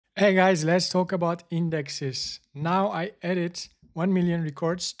Hey guys, let's talk about indexes. Now I added 1 million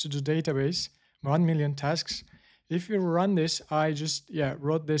records to the database, 1 million tasks. If you run this, I just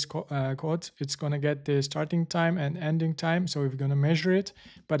wrote this code. It's gonna get the starting time and ending time, so we're gonna measure it.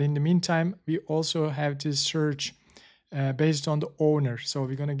 But in the meantime, we also have this search based on the owner. So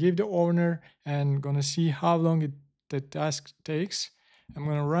we're gonna give the owner and gonna see how long the task takes. I'm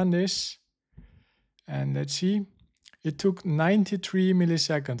gonna run this and let's see. It took 93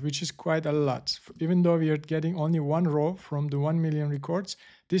 milliseconds, which is quite a lot. Even though we are getting only one row from the 1 million records,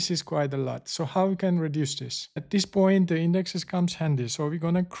 this is quite a lot. So how we can reduce this? At this point, the indexes comes handy. So we're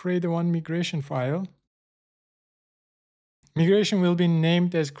gonna create one migration file. Migration will be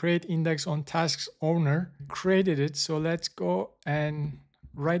named as create index on tasks owner. Created it, so let's go and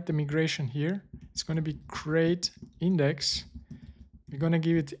write the migration here. It's gonna be create index. We're gonna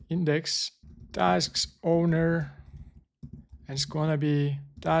give it index tasks owner. And it's gonna be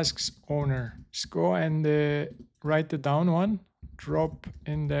tasks owner. Just go and write the down one. Drop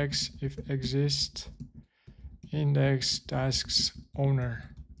index if exist index tasks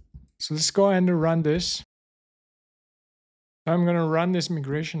owner. So let's go and run this. I'm gonna run this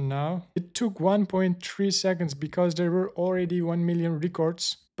migration now. It took 1.3 seconds because there were already 1 million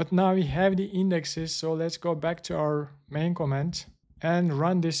records. But now we have the indexes, so let's go back to our main command and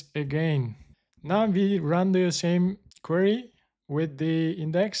run this again. Now we run the same query with the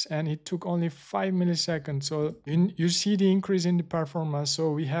index and it took only 5 milliseconds. So you see the increase in the performance.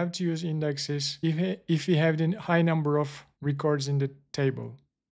 So we have to use indexes if we have the high number of records in the table.